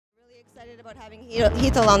Excited about having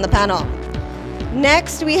Hetal on the panel.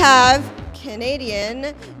 Next, we have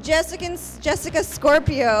Canadian Jessica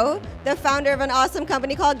Scorpio, the founder of an awesome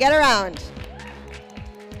company called Getaround.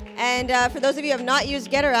 And for those of you who have not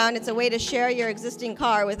used Getaround, it's a way to share your existing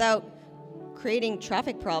car without creating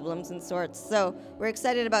traffic problems and sorts. So we're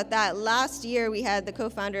excited about that. Last year, we had the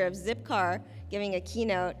co-founder of Zipcar giving a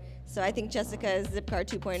keynote. So I think Jessica is Zipcar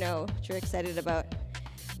 2.0, which we're excited about.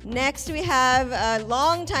 Next, we have a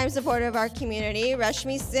longtime supporter of our community,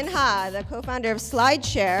 Rashmi Sinha, the co-founder of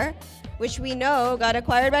SlideShare, which we know got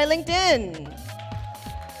acquired by LinkedIn.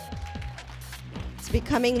 It's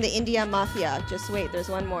becoming the India mafia. Just wait, there's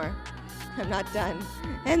one more. I'm not done.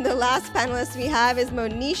 And the last panelist we have is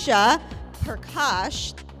Monisha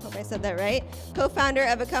Perkash, hope I said that right, co-founder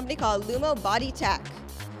of a company called LUMO BodyTech.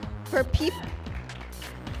 For people,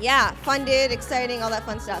 yeah, funded, exciting, all that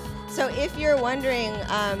fun stuff. So if you're wondering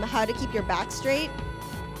how to keep your back straight,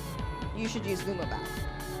 you should use LUMO back,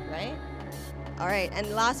 right? All right, and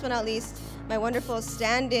last but not least, my wonderful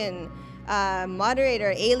stand-in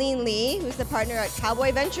moderator, Aileen Lee, who's the partner at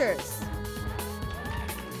Cowboy Ventures.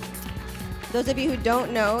 Those of you who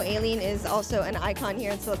don't know, Aileen is also an icon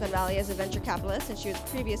here in Silicon Valley as a venture capitalist, and she was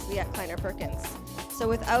previously at Kleiner Perkins. So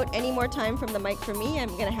without any more time from the mic for me,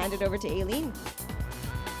 I'm gonna hand it over to Aileen.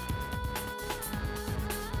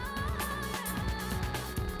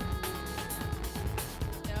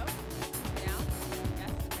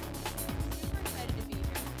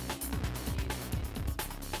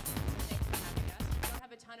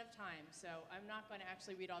 I'm not going to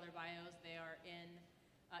actually read all their bios. They are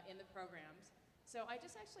in the programs. So I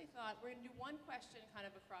just actually thought we're going to do one question kind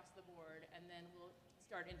of across the board, and then we'll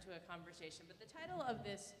start into a conversation. But the title of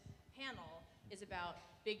this panel is about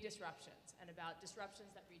big disruptions and about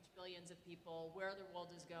disruptions that reach billions of people, where the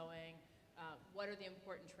world is going, what are the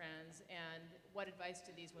important trends, and what advice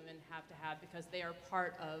do these women have to have because they are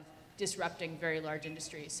part of disrupting very large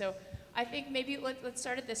industries. So I think maybe let's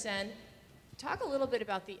start at this end. Talk a little bit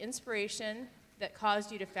about the inspiration that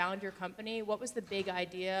caused you to found your company. What was the big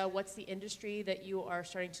idea? What's the industry that you are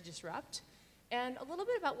starting to disrupt? And a little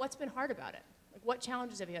bit about what's been hard about it. Like what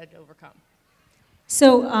challenges have you had to overcome?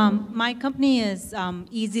 So my company is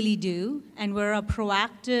Easilydo, and we're a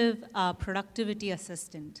proactive productivity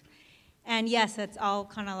assistant. And yes, it's all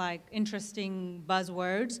kind of like interesting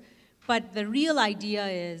buzzwords, but the real idea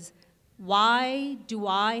is, why do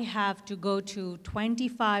I have to go to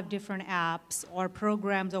 25 different apps or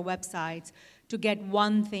programs or websites to get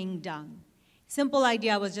one thing done? Simple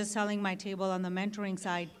idea. I was just telling my table on the mentoring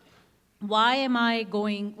side, why am I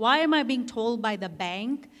being told by the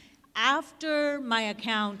bank after my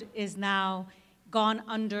account is now gone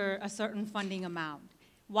under a certain funding amount?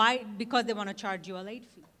 Why? Because they want to charge you a late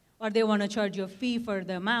fee, or they want to charge you a fee for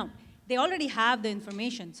the amount. They already have the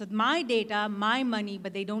information. So my data, my money,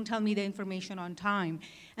 but they don't tell me the information on time.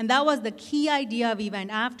 And that was the key idea we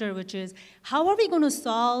went after, which is, how are we going to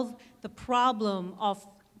solve the problem of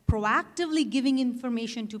proactively giving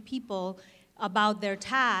information to people about their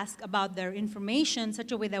task, about their information,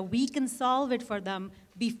 such a way that we can solve it for them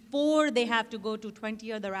before they have to go to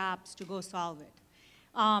 20 other apps to go solve it.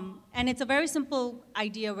 And it's a very simple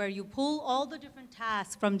idea where you pull all the different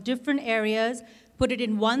tasks from different areas, put it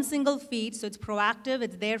in one single feed, so it's proactive,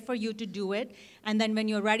 it's there for you to do it, and then when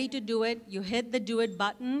you're ready to do it, you hit the do it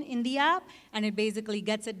button in the app, and it basically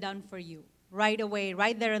gets it done for you right away,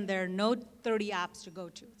 right there and there, no 30 apps to go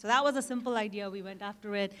to. So that was a simple idea, we went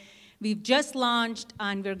after it. We've just launched,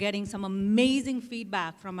 and we're getting some amazing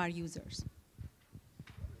feedback from our users.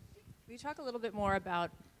 Will you talk a little bit more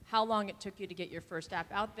about how long it took you to get your first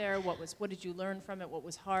app out there? What did you learn from it? What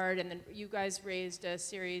was hard? And then you guys raised a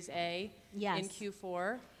Series A in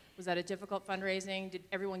Q4. Was that a difficult fundraising? Did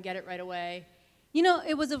everyone get it right away? You know,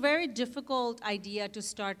 it was a very difficult idea to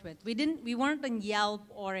start with. We weren't on Yelp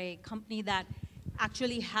or a company that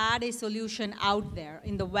actually had a solution out there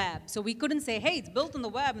in the web. So we couldn't say, hey, it's built on the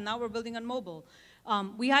web, and now we're building on mobile.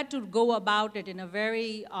 We had to go about it in a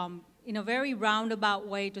very roundabout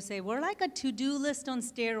way to say, we're like a to-do list on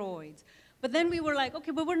steroids. But then we were like,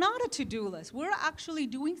 okay, but we're not a to-do list. We're actually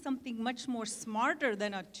doing something much more smarter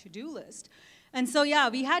than a to-do list. And so, yeah,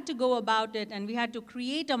 we had to go about it, and we had to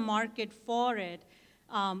create a market for it.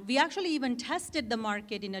 We actually even tested the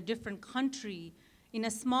market in a different country, in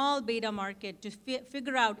a small beta market, to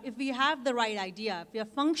figure out if we have the right idea, if we are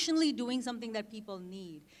functionally doing something that people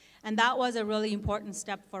need. And that was a really important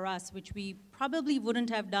step for us, which we probably wouldn't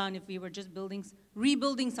have done if we were just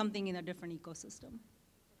rebuilding something in a different ecosystem.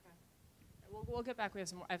 Okay. We'll get back. I have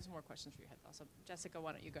some more questions for you, Hetal. So Jessica,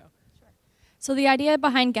 why don't you go? Sure. So the idea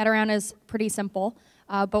behind Getaround is pretty simple,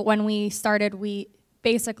 but when we started, we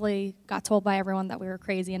basically got told by everyone that we were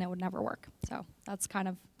crazy and it would never work. So that's kind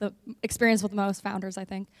of the experience with most founders, I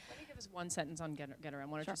think. Why don't you give us one sentence on Getaround,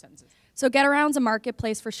 one or two sentences? So Getaround's a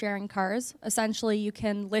marketplace for sharing cars. Essentially, you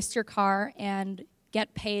can list your car and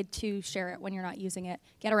get paid to share it when you're not using it.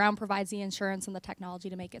 Getaround provides the insurance and the technology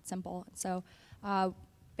to make it simple. So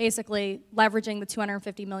basically, leveraging the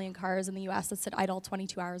 250 million cars in the US that sit idle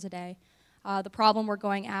 22 hours a day. The problem we're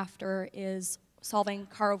going after is solving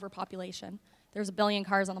car overpopulation. There's 1 billion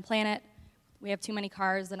cars on the planet. We have too many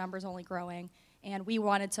cars, the number's only growing. And we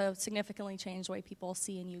wanted to significantly change the way people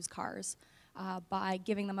see and use cars by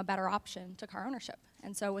giving them a better option to car ownership.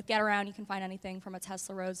 And so with Getaround, you can find anything from a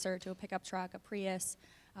Tesla Roadster to a pickup truck, a Prius.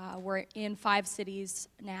 We're in 5 cities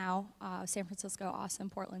now, San Francisco, Austin,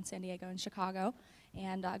 Portland, San Diego, and Chicago.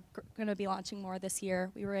 And going to be launching more this year.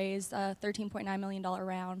 We raised a $13.9 million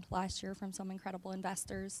round last year from some incredible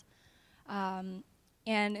investors. And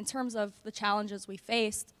in terms of the challenges we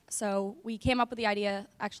faced, so we came up with the idea,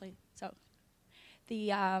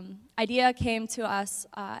 the idea came to us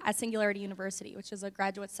at Singularity University, which is a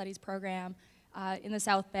graduate studies program in the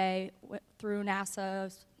South Bay through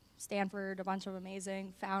NASA, Stanford, a bunch of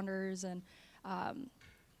amazing founders and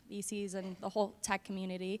VCs and the whole tech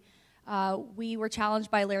community. We were challenged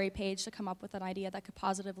by Larry Page to come up with an idea that could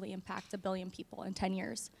positively impact 1 billion people in 10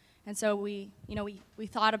 years. And so we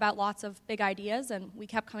thought about lots of big ideas, and we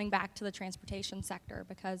kept coming back to the transportation sector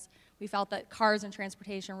because we felt that cars and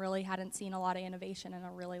transportation really hadn't seen a lot of innovation in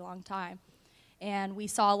a really long time. And we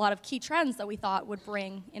saw a lot of key trends that we thought would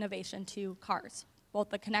bring innovation to cars, both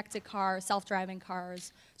the connected cars, self-driving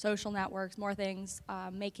cars, social networks, more things,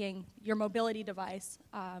 making your mobility device,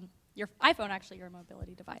 your iPhone actually your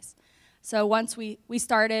mobility device. So once we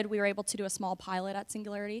started, we were able to do a small pilot at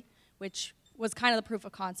Singularity, which was kind of the proof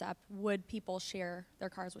of concept. Would people share their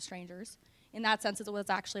cars with strangers? In that sense, it was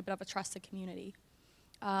actually a bit of a trusted community.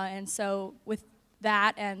 And so with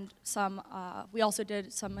that and we also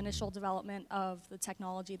did some initial development of the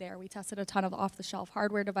technology there. We tested a ton of off-the-shelf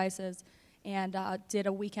hardware devices and did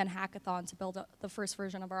a weekend hackathon to build the first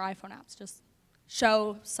version of our iPhone apps, just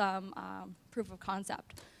show some proof of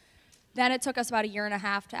concept. Then it took us about 1.5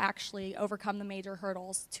 years to actually overcome the major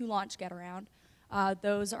hurdles to launch Getaround.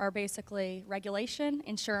 Those are basically regulation,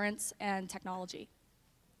 insurance, and technology.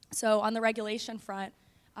 So on the regulation front,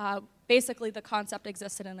 basically the concept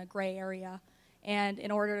existed in a gray area. And in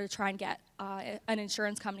order to try and get an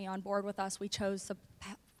insurance company on board with us, we chose to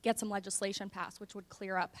get some legislation passed, which would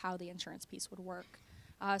clear up how the insurance piece would work.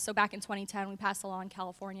 So back in 2010, we passed a law in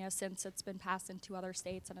California. Since it's been passed in 2 other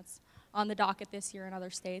states, and it's on the docket this year in other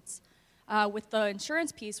states. With the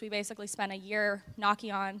insurance piece, we basically spent 1 year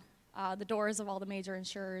knocking on the doors of all the major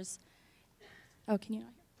insurers. Oh, can you not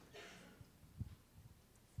hear?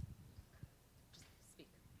 Speak.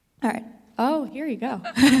 All right. Oh, here you go.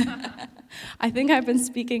 I think I've been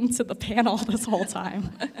speaking to the panel this whole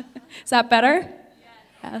time. Is that better?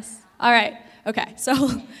 Yes. All right. Okay. So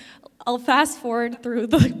I'll fast forward through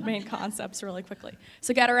the main concepts really quickly.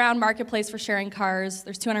 So Getaround, marketplace for sharing cars.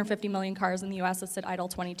 There's 250 million cars in the US that sit idle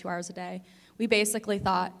 22 hours a day. We basically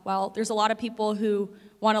thought, well, there's a lot of people who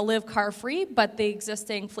want to live car-free, but the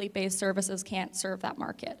existing fleet-based services can't serve that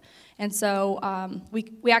market. And so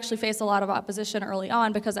we actually faced a lot of opposition early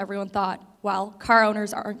on because everyone thought, well, car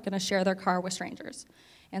owners aren't going to share their car with strangers.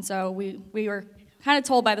 And so we were kind of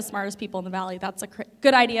told by the smartest people in the Valley, that's a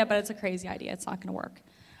good idea, but it's a crazy idea. It's not going to work.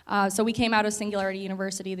 So we came out of Singularity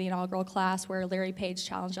University, the inaugural class, where Larry Page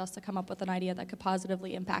challenged us to come up with an idea that could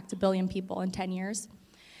positively impact 1 billion people in 10 years.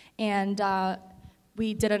 And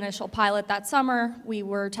we did an initial pilot that summer. We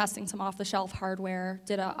were testing some off-the-shelf hardware,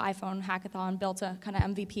 did an iPhone hackathon, built a kind of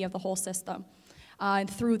MVP of the whole system. And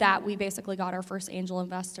through that, we basically got our first angel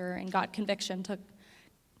investor and got conviction to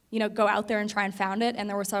go out there and try and found it. And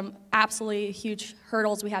there were some absolutely huge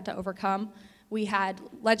hurdles we had to overcome. We had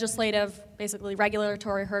legislative, basically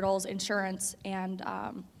regulatory hurdles, insurance, and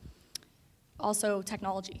also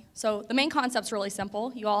technology. So the main concept's really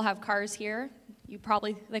simple. You all have cars here.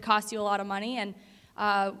 They cost you a lot of money, and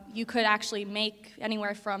you could actually make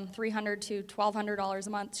anywhere from $300 to $1,200 a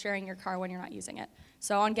month sharing your car when you're not using it.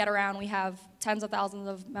 So on Getaround, we have tens of thousands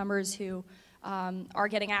of members who are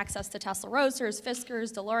getting access to Tesla Roadsters,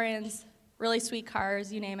 Fiskars, DeLoreans, really sweet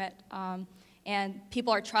cars, you name it. And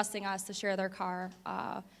people are trusting us to share their car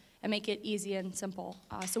and make it easy and simple.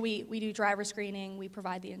 So we do driver screening, we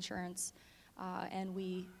provide the insurance, and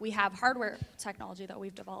we have hardware technology that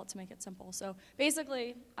we've developed to make it simple. So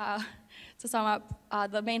basically, to sum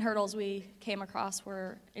up, the main hurdles we came across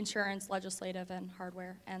were insurance, legislative, and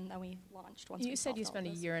hardware, and then we launched once we You said you spent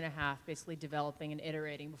 1.5 years basically developing and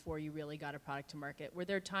iterating before you really got a product to market. Were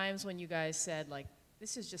there times when you guys said, like,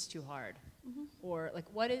 this is just too hard? Or like,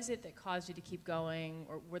 what is it that caused you to keep going?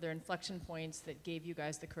 Or were there inflection points that gave you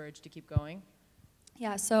guys the courage to keep going?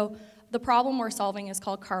 Yeah, so the problem we're solving is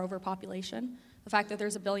called car overpopulation. The fact that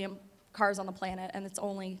there's 1 billion cars on the planet and it's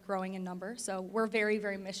only growing in number. So we're very,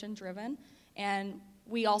 very mission driven. And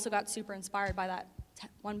we also got super inspired by that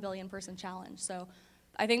 1 billion person challenge. So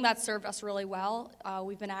I think that served us really well.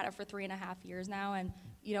 We've been at it for 3.5 years now, and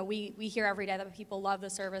you know, we hear every day that people love the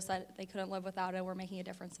service, that they couldn't live without it. We're making a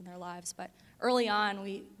difference in their lives. But early on,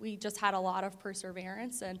 we just had a lot of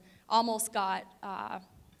perseverance and almost got,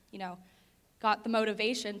 you know, got the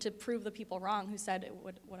motivation to prove the people wrong who said it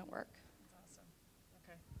wouldn't work. That's awesome.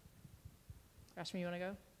 Okay. Rashmi, you want to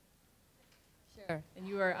go? Sure. And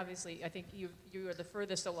you are obviously, I think you are the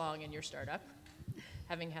furthest along in your startup,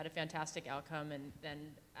 having had a fantastic outcome and then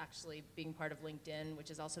actually being part of LinkedIn, which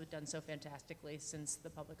has also done so fantastically since the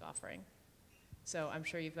public offering. So I'm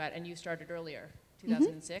sure you've got, and you started earlier,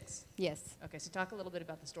 2006? Yes. Okay, so talk a little bit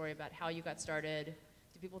about the story about how you got started.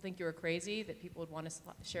 Do people think you were crazy, that people would want to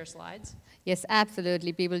share slides? Yes,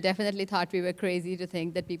 absolutely. People definitely thought we were crazy to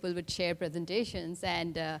think that people would share presentations.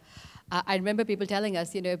 And I remember people telling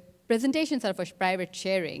us, you know, presentations are for private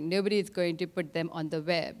sharing. Nobody is going to put them on the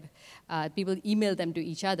web. People email them to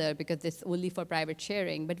each other because it's only for private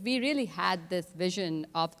sharing. But we really had this vision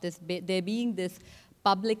of this, there being this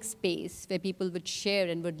public space where people would share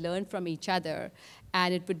and would learn from each other,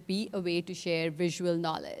 and it would be a way to share visual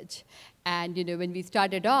knowledge. And you know, when we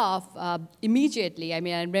started off, immediately, I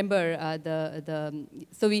mean, I remember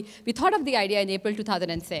so we thought of the idea in April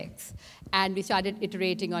 2006, and we started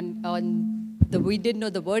iterating we didn't know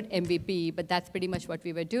the word MVP, but that's pretty much what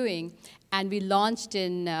we were doing. And we launched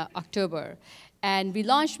in October. And we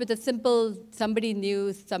launched with a simple, somebody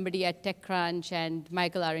knew somebody at TechCrunch, and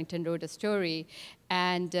Michael Arrington wrote a story.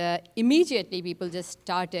 And immediately, people just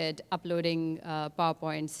started uploading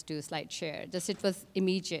PowerPoints to SlideShare. It was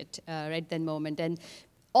immediate right then moment. And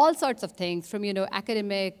all sorts of things, from you know,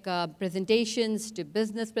 academic presentations to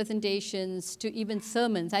business presentations to even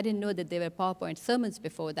sermons. I didn't know that there were PowerPoint sermons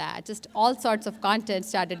before that. Just all sorts of content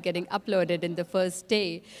started getting uploaded in the first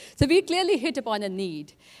day. So we clearly hit upon a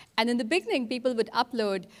need. And in the beginning, people would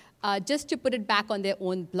upload just to put it back on their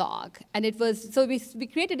own blog. And it was, so we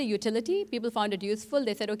created a utility. People found it useful.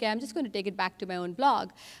 They said, okay, I'm just going to take it back to my own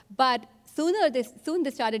blog. But soon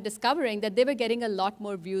they started discovering that they were getting a lot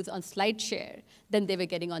more views on SlideShare than they were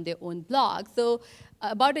getting on their own blog. So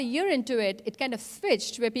about a year into it, it kind of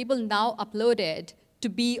switched where people now uploaded to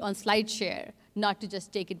be on SlideShare, not to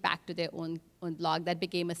just take it back to their own blog. That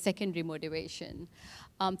became a secondary motivation.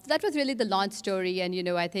 So that was really the launch story, and you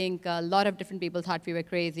know, I think a lot of different people thought we were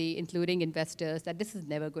crazy, including investors, that this is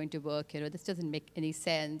never going to work, you know, this doesn't make any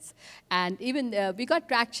sense. And even we got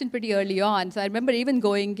traction pretty early on. So I remember even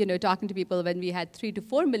going, you know, talking to people when we had 3 to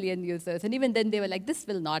 4 million users, and even then they were like, this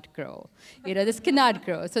will not grow. You know, this cannot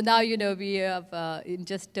grow. So now, you know, we have, in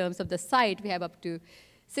just terms of the site, we have up to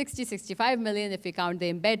 60, 65 million. If we count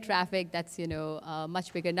the embed traffic, that's, you know, a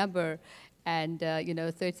much bigger number. And, you know,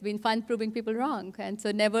 so it's been fun proving people wrong. And so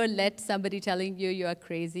never let somebody telling you you're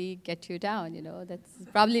crazy get you down, you know. That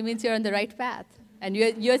probably means you're on the right path. And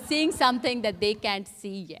you're seeing something that they can't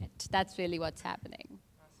see yet. That's really what's happening.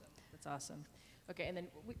 Awesome. That's awesome. Okay, and then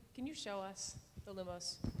can you show us the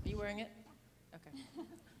LUMOs? Are you wearing it? Okay.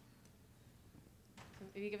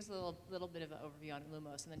 Maybe give us a little bit of an overview on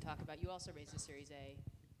LUMOs, and then talk about, you also raised a Series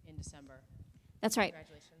A in December. That's right.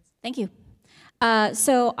 Congratulations. Thank you.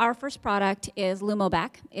 So our first product is LUMO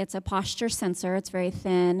back. It's a posture sensor. It's very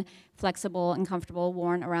thin, flexible, and comfortable,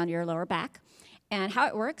 worn around your lower back. And how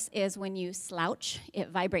it works is when you slouch, it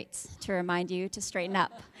vibrates to remind you to straighten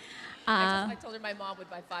up. I told her my mom would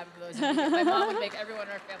buy 5 of those. My mom would make everyone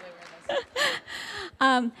in our family wear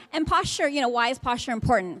those. And posture, you know, why is posture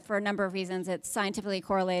important? For a number of reasons. It's scientifically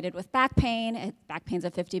correlated with back pain. Back pain's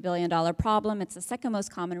a $50 billion problem. It's the second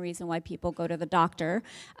most common reason why people go to the doctor.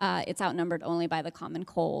 It's outnumbered only by the common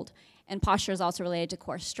cold. And posture is also related to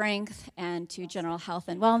core strength and to general health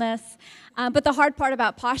and wellness. But the hard part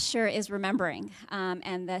about posture is remembering,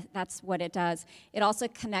 and that's what it does. It also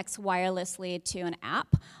connects wirelessly to an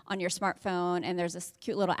app on your smartphone, and there's this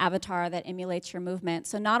cute little avatar that emulates your movement.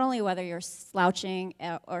 So not only whether you're slouching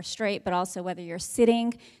or straight, but also whether you're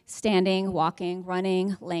sitting, standing, walking,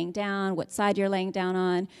 running, laying down, what side you're laying down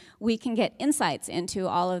on, we can get insights into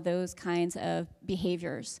all of those kinds of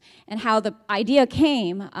behaviors. And how the idea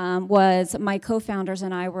came was my co-founders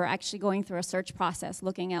and I were actually going through a search process,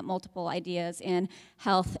 looking at multiple ideas in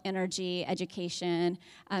health, energy, education,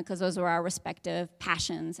 because those were our respective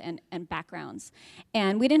passions and backgrounds.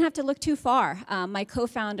 And we didn't have to look too far. My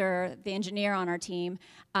co-founder, the engineer on our team,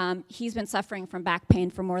 he's been suffering from back pain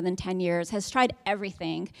for more than 10 years, has tried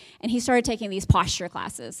everything, and he started taking these posture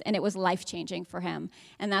classes, and it was life-changing for him.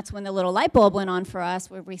 And that's when the little light bulb went on for us,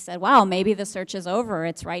 where we said, wow, maybe the search is over,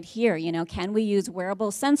 it's right here. You know, can we use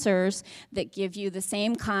wearable sensors that give you the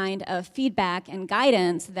same kind of feedback and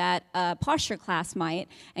guidance that a posture class might,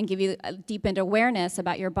 and give you a deepened awareness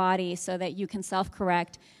about your body so that you can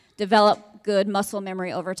self-correct, develop good muscle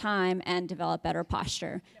memory over time, and develop better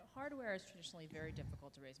posture. You know, hardware is traditionally very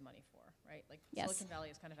difficult to raise money for, right? Like Yes. Silicon Valley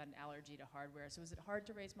has kind of had an allergy to hardware. So is it hard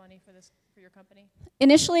to raise money for your company?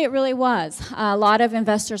 Initially, it really was. A lot of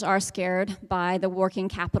investors are scared by the working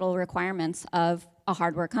capital requirements of a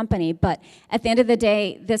hardware company, but at the end of the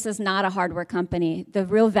day, this is not a hardware company. The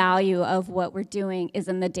real value of what we're doing is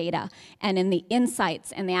in the data and in the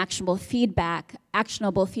insights and the actionable feedback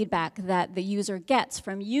that the user gets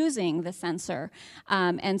from using the sensor.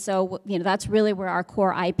 And so, you know, that's really where our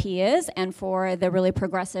core IP is, and for the really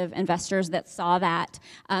progressive investors that saw that,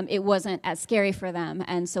 it wasn't as scary for them.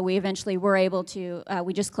 And so we eventually were able to,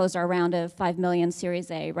 we just closed our round of 5 million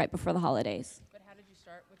Series A right before the holidays. But how did you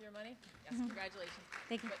start with your money? Yes, congratulations.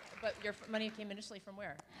 Thank you. But your money came initially from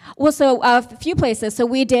where? Well, so a few places. So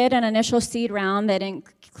we did an initial seed round that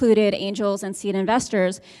included angels and seed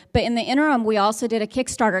investors. But in the interim, we also did a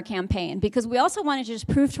Kickstarter campaign because we also wanted to just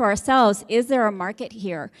prove to ourselves, is there a market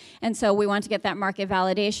here? And so we wanted to get that market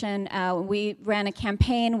validation. We ran a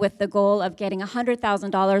campaign with the goal of getting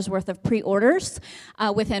 $100,000 worth of pre-orders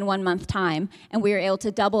within 1 month time. And we were able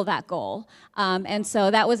to double that goal. And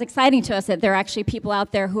so that was exciting to us that there are actually people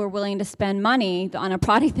out there who are willing to spend money on a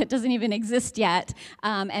product that doesn't even exist yet,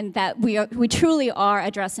 and that we truly are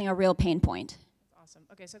addressing a real pain point. That's awesome.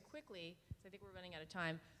 Okay, so quickly, I think we're running out of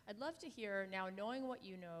time. I'd love to hear, now knowing what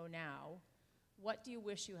you know now, what do you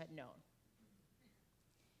wish you had known?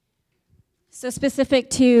 So specific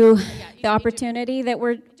to the opportunity that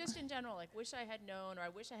we're... Just in general, like wish I had known, or I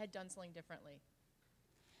wish I had done something differently.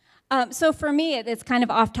 So for me, it's kind of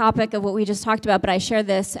off topic of what we just talked about, but I shared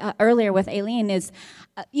this earlier with Aileen, is,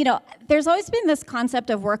 you know, there's always been this concept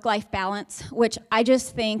of work-life balance, which I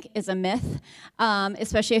just think is a myth,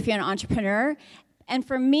 especially if you're an entrepreneur. And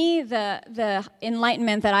for me, the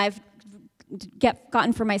enlightenment that I've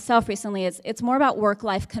gotten for myself recently is it's more about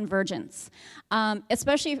work-life convergence.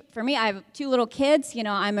 Especially for me, I have 2 little kids. You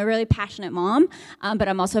know, I'm a really passionate mom, but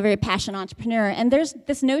I'm also a very passionate entrepreneur. And there's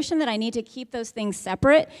this notion that I need to keep those things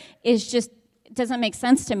separate is just doesn't make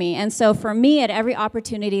sense to me. And so for me, at every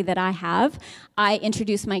opportunity that I have, I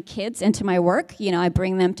introduce my kids into my work. You know, I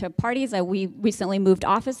bring them to parties. We recently moved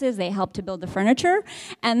offices. They help to build the furniture.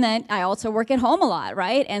 And then I also work at home a lot,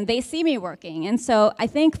 right? And they see me working. And so I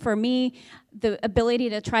think for me, the ability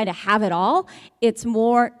to try to have it all, it's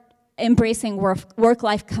more embracing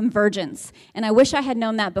work-life convergence. And I wish I had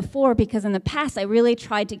known that before, because in the past, I really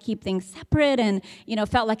tried to keep things separate and, you know,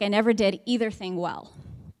 felt like I never did either thing well.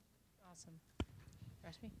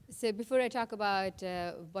 So before I talk about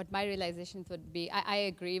what my realizations would be, I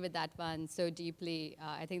agree with that one so deeply.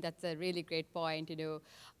 I think that's a really great point. You know,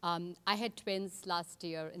 I had twins last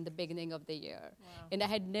year in the beginning of the year. Wow. And I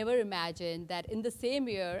had never imagined that in the same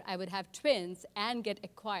year I would have twins and get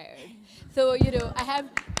acquired. So, you know, I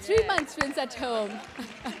have 3-month twins at home.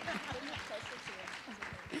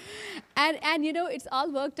 And you know, it's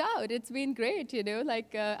all worked out. It's been great, you know.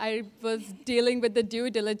 Like, I was dealing with the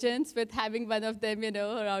due diligence with having one of them, you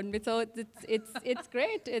know, around me. So it's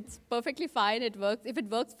great. It's perfectly fine. It works. If it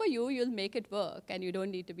works for you, you'll make it work, and you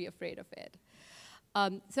don't need to be afraid of it.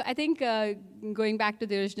 So I think going back to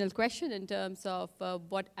the original question in terms of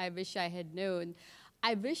what I wish I had known,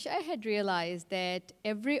 I wish I had realized that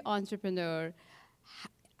every entrepreneur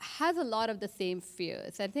has a lot of the same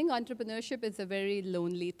fears. I think entrepreneurship is a very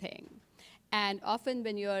lonely thing. And often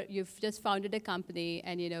when you've just founded a company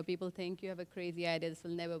and, you know, people think you have a crazy idea, this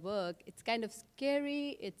will never work, it's kind of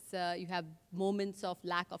scary. It's, you have moments of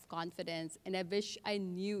lack of confidence. And I wish I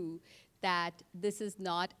knew that this is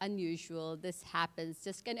not unusual, this happens.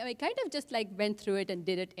 I kind of just like went through it and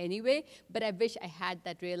did it anyway, but I wish I had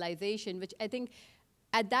that realization, which I think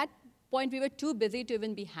at that point we were too busy to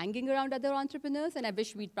even be hanging around other entrepreneurs, and I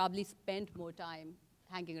wish we'd probably spent more time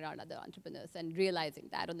hanging around other entrepreneurs and realizing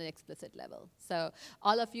that on an explicit level. So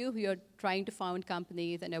all of you who are trying to found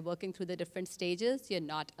companies and are working through the different stages, you're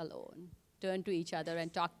not alone. Turn to each other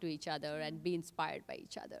and talk to each other and be inspired by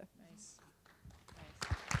each other. Nice.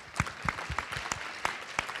 Nice.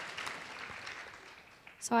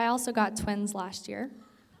 So I also got twins last year.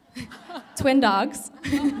 Twin dogs.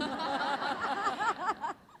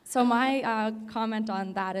 So my comment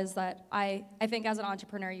on that is that I think as an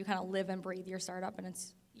entrepreneur, you kind of live and breathe your startup, and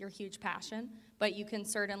it's your huge passion, but you can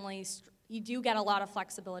certainly, you do get a lot of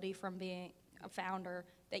flexibility from being a founder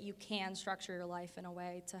that you can structure your life in a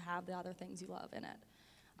way to have the other things you love in it.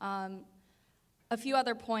 A few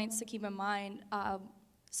other points to keep in mind.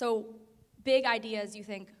 So big ideas, you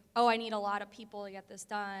think, oh, I need a lot of people to get this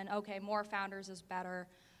done. Okay, more founders is better.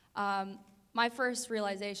 My first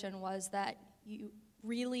realization was that you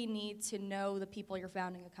really need to know the people you're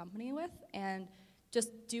founding a company with and just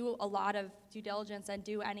do a lot of due diligence and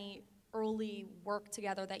do any early work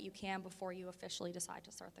together that you can before you officially decide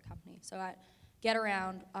to start the company. So at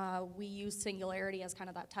Getaround, we used Singularity as kind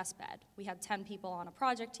of that test bed. We had 10 people on a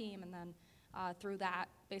project team, and then through that,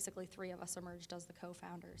 basically 3 of us emerged as the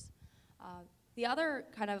co-founders. The other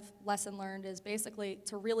kind of lesson learned is basically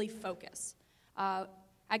to really focus.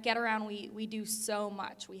 At Getaround, we do so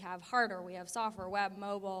much. We have hardware, we have software, web,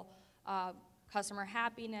 mobile, customer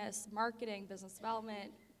happiness, marketing, business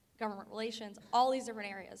development, government relations, all these different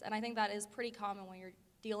areas. And I think that is pretty common when you're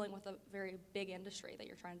dealing with a very big industry that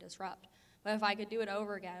you're trying to disrupt. But if I could do it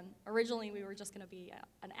over again, originally we were just going to be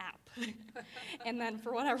an app. And then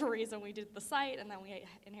for whatever reason, we did the site, and then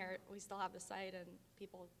we still have the site, and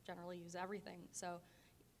people generally use everything. So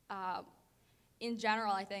in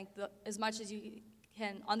general, I think as much as you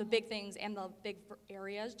can, on the big things and the big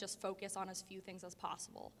areas, just focus on as few things as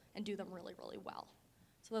possible and do them really, really well.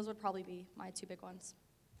 So those would probably be my 2 big ones.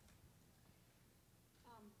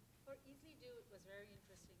 For Easilydo, it was very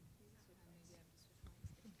interesting.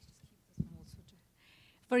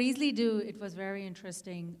 For Easilydo, it was very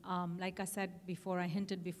interesting. Like I said before, I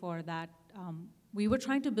hinted before that we were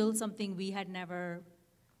trying to build something we had never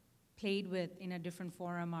played with in a different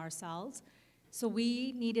forum ourselves. So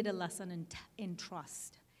we needed a lesson in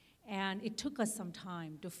trust. And it took us some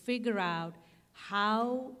time to figure out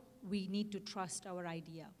how we need to trust our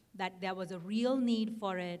idea, that there was a real need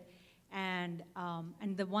for it. And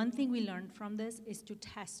the one thing we learned from this is to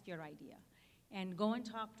test your idea. And go and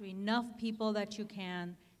talk to enough people that you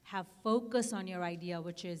can, have focus on your idea,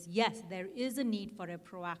 which is, yes, there is a need for a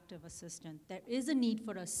proactive assistant. There is a need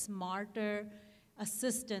for a smarter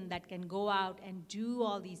assistant that can go out and do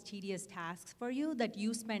all these tedious tasks for you that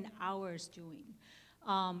you spend hours doing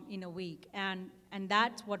in a week. And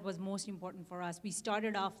that's what was most important for us. We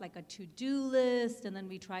started off like a to-do list, and then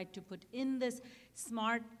we tried to put in this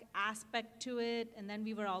smart aspect to it, and then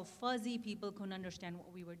we were all fuzzy. People couldn't understand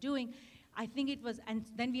what we were doing. I think it was, and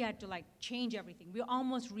then we had to like change everything. We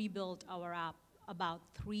almost rebuilt our app about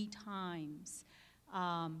 3 times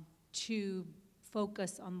to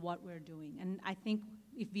focus on what we're doing. And I think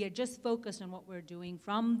if we had just focused on what we're doing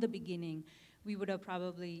from the beginning, we would have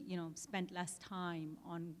probably, spent less time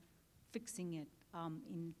on fixing it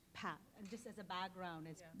in past, just as a background,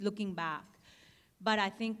 as looking back. But I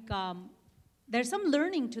think there's some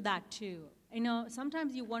learning to that too.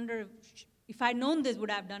 Sometimes you wonder if I'd known this, would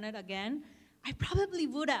I have done it again? I probably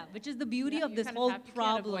would have, which is the beauty of this whole problem. You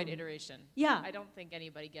can't avoid iteration. Yeah. I don't think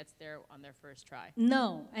anybody gets there on their first try.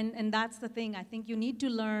 No, and that's the thing. I think you need to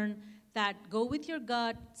learn that go with your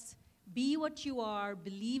guts, be what you are,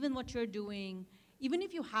 believe in what you're doing. Even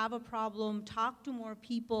if you have a problem, talk to more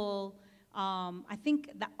people. I think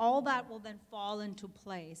that all that will then fall into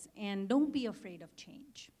place. And don't be afraid of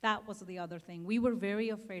change. That was the other thing. We were very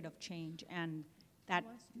afraid of change, and that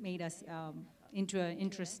made us into an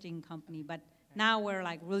interesting company. But now we're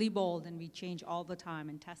like really bold, and we change all the time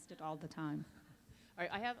and test it all the time. All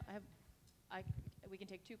right, we can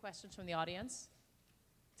take 2 questions from the audience.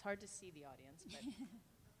 It's hard to see the audience, but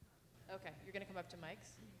okay, you're going to come up to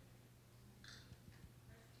mics.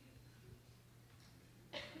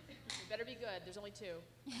 You better be good. There's only 2.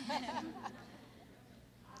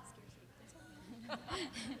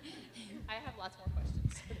 I have lots more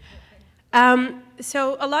questions.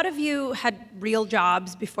 So a lot of you had real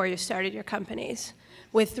jobs before you started your companies,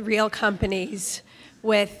 with real companies,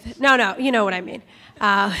 no, you know what I mean.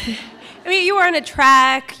 I mean, you were on a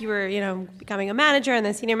track, you were, becoming a manager and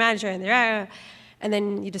then senior manager, and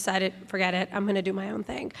then you decided, forget it, I'm gonna do my own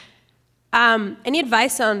thing. Any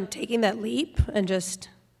advice on taking that leap and just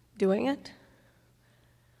doing it?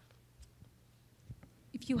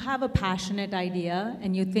 If you have a passionate idea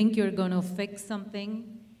and you think you're going to fix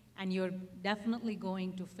something, and you're definitely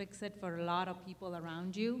going to fix it for a lot of people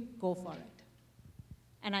around you, go for it.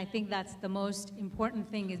 And I think that's the most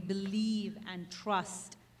important thing, is believe and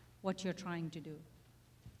trust what you're trying to do.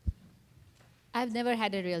 I've never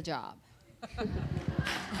had a real job.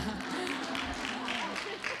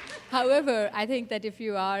 However, I think that if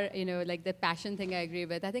you are, like the passion thing I agree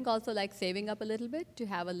with, I think also like saving up a little bit to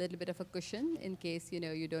have a little bit of a cushion in case,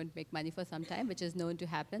 you don't make money for some time, which is known to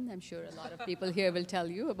happen. I'm sure a lot of people here will tell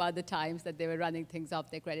you about the times that they were running things off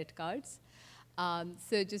their credit cards.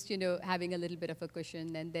 So just, having a little bit of a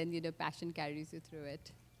cushion, and then, passion carries you through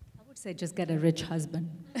it. I would say just get a rich husband.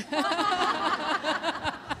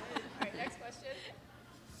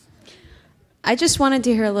 I just wanted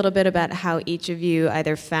to hear a little bit about how each of you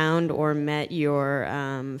either found or met your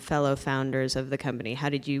fellow founders of the company. How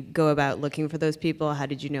did you go about looking for those people? How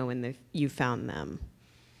did you know when you found them?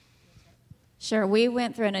 Sure, we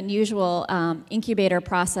went through an unusual incubator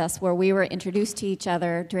process where we were introduced to each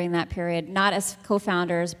other during that period, not as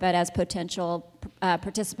co-founders, but as potential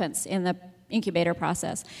participants in the incubator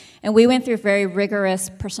process. And we went through very rigorous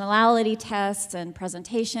personality tests and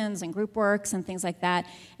presentations and group works and things like that,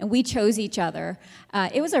 and we chose each other.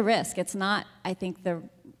 It was a risk. It's not, I think,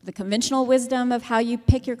 the conventional wisdom of how you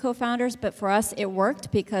pick your co-founders, but for us it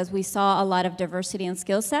worked because we saw a lot of diversity in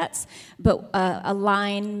skill sets, but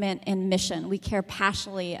alignment in mission. We care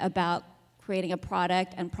passionately about creating a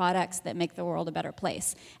product and products that make the world a better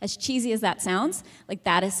place. As cheesy as that sounds, like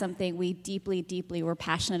that is something we deeply, deeply were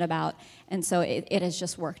passionate about, and so it has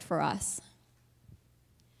just worked for us.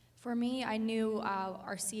 For me, I knew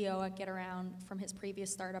our CEO at Getaround from his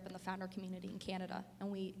previous startup in the founder community in Canada,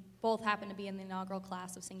 and we both happened to be in the inaugural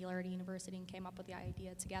class of Singularity University and came up with the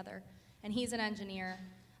idea together. And he's an engineer,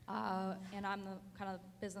 and I'm the kind of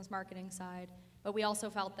business marketing side, but we also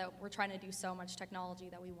felt that we're trying to do so much technology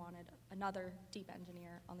that we wanted another deep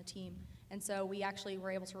engineer on the team. And so we actually were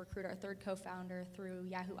able to recruit our third co-founder through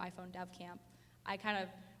Yahoo iPhone Dev Camp. I kind of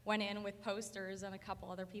went in with posters and a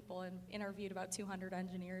couple other people and interviewed about 200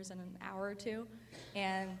 engineers in an hour or two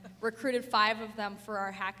and recruited 5 of them for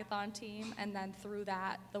our hackathon team, and then through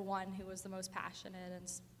that, the one who was the most passionate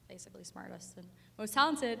and basically smartest and most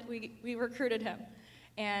talented, we recruited him.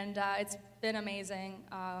 And it's been amazing.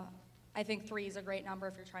 I think 3 is a great number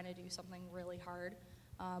if you're trying to do something really hard.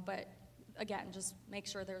 But again, just make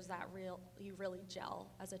sure there's that you really gel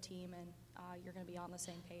as a team, and you're going to be on the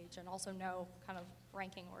same page, and also know kind of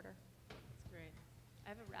ranking order. That's great. I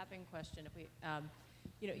have a wrapping question. If we,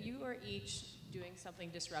 you are each doing something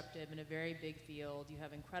disruptive in a very big field. You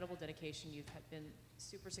have incredible dedication. You've been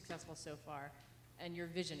super successful so far, and you're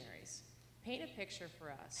visionaries. Paint a picture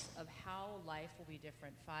for us of how life will be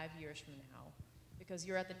different 5 years from now, because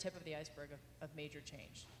you're at the tip of the iceberg of major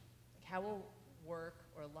change. Like, how will work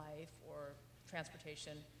or life or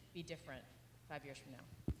transportation be different 5 years from now?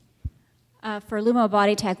 For LUMO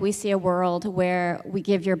BodyTech, we see a world where we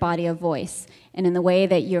give your body a voice. And in the way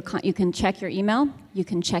that you can check your email, you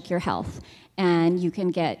can check your health. And you can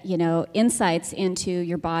get, insights into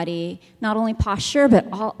your body, not only posture,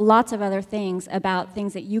 but lots of other things about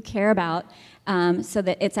things that you care about, so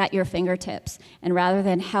that it's at your fingertips. And rather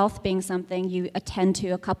than health being something you attend to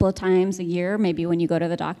a couple of times a year, maybe when you go to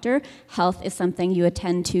the doctor, health is something you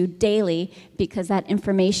attend to daily because that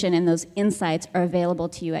information and those insights are available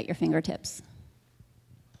to you at your fingertips.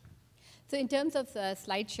 So in terms of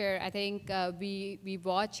SlideShare, I think we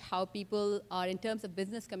watch how people are, in terms of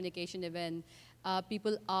business communication even,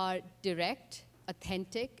 people are direct,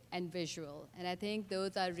 authentic, and visual. And I think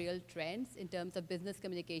those are real trends in terms of business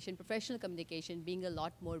communication, professional communication being a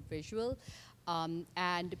lot more visual,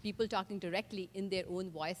 and people talking directly in their own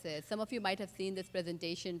voices. Some of you might have seen this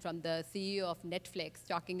presentation from the CEO of Netflix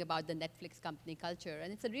talking about the Netflix company culture.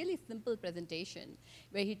 And it's a really simple presentation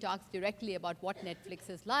where he talks directly about what Netflix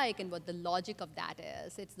is like and what the logic of that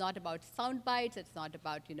is. It's not about sound bites, it's not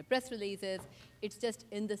about press releases, it's just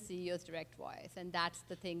in the CEO's direct voice. And that's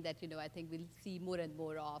the thing that I think we'll see more and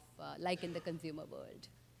more of, like in the consumer world.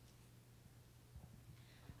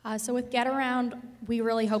 So with Getaround, we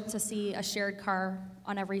really hope to see a shared car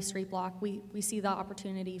on every street block. We see the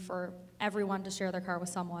opportunity for everyone to share their car with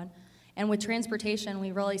someone. And with transportation,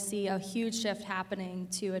 we really see a huge shift happening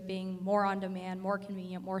to it being more on demand, more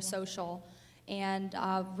convenient, more social. And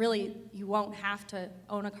really, you won't have to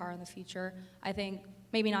own a car in the future. I think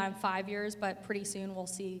maybe not in 5 years, but pretty soon we'll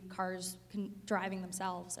see cars driving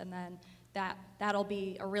themselves. And then that'll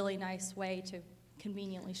be a really nice way to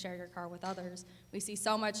conveniently share your car with others. We see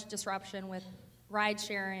so much disruption with ride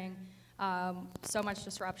sharing, so much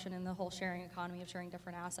disruption in the whole sharing economy of sharing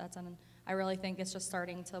different assets, and I really think it's just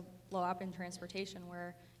starting to blow up in transportation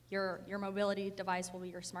where your mobility device will be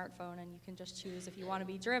your smartphone, and you can just choose if you want to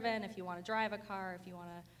be driven, if you want to drive a car, if you want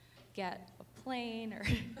to get a plane, or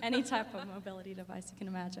any type of mobility device you can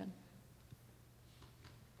imagine.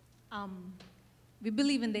 We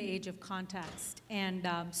believe in the age of context, and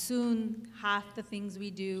soon half the things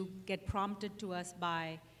we do get prompted to us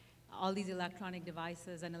by all these electronic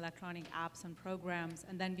devices and electronic apps and programs,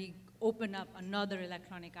 and then we open up another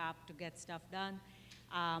electronic app to get stuff done.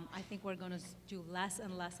 I think we're going to do less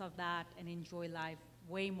and less of that and enjoy life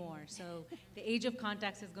way more. So the age of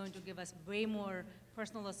contacts is going to give us way more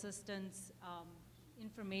personal assistance,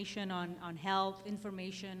 information on health,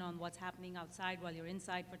 information on what's happening outside while you're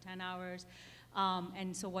inside for 10 hours,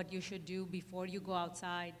 and so what you should do before you go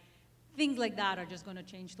outside. Things like that are just going to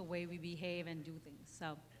change the way we behave and do things.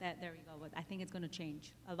 So there we go. But I think it's going to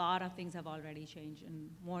change. A lot of things have already changed, and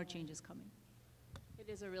more changes coming. It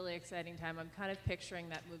is a really exciting time. I'm kind of picturing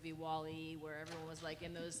that movie WALL-E, where everyone was like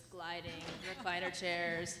in those gliding recliner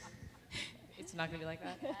chairs. It's not going to be like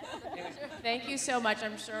that? Anyway, thank you so much.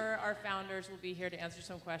 I'm sure our founders will be here to answer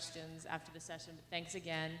some questions after the session. But thanks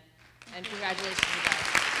again, and congratulations, you guys.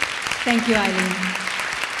 Thank you, Aileen.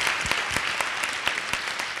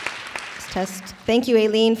 Test. Thank you,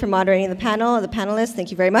 Aileen, for moderating the panel. The panelists,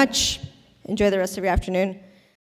 thank you very much. Enjoy the rest of your afternoon.